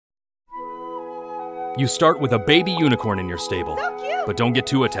You start with a baby unicorn in your stable. So cute! But don't get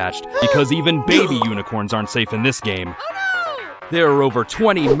too attached, because even baby unicorns aren't safe in this game. Oh no! There are over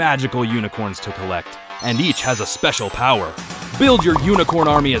 20 magical unicorns to collect, and each has a special power. Build your unicorn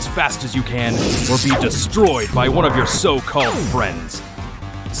army as fast as you can, or be destroyed by one of your so-called friends.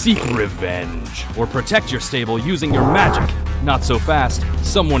 Seek revenge, or protect your stable using your magic. Not so fast,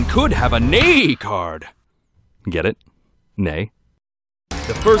 someone could have a Nay card. Get it? Nay.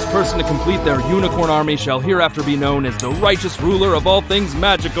 The first person to complete their unicorn army shall hereafter be known as the righteous ruler of all things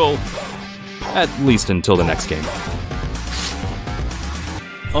magical. At least until the next game.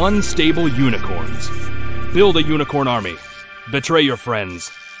 Unstable unicorns. Build a unicorn army. Betray your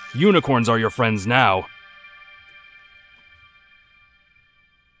friends. Unicorns are your friends now.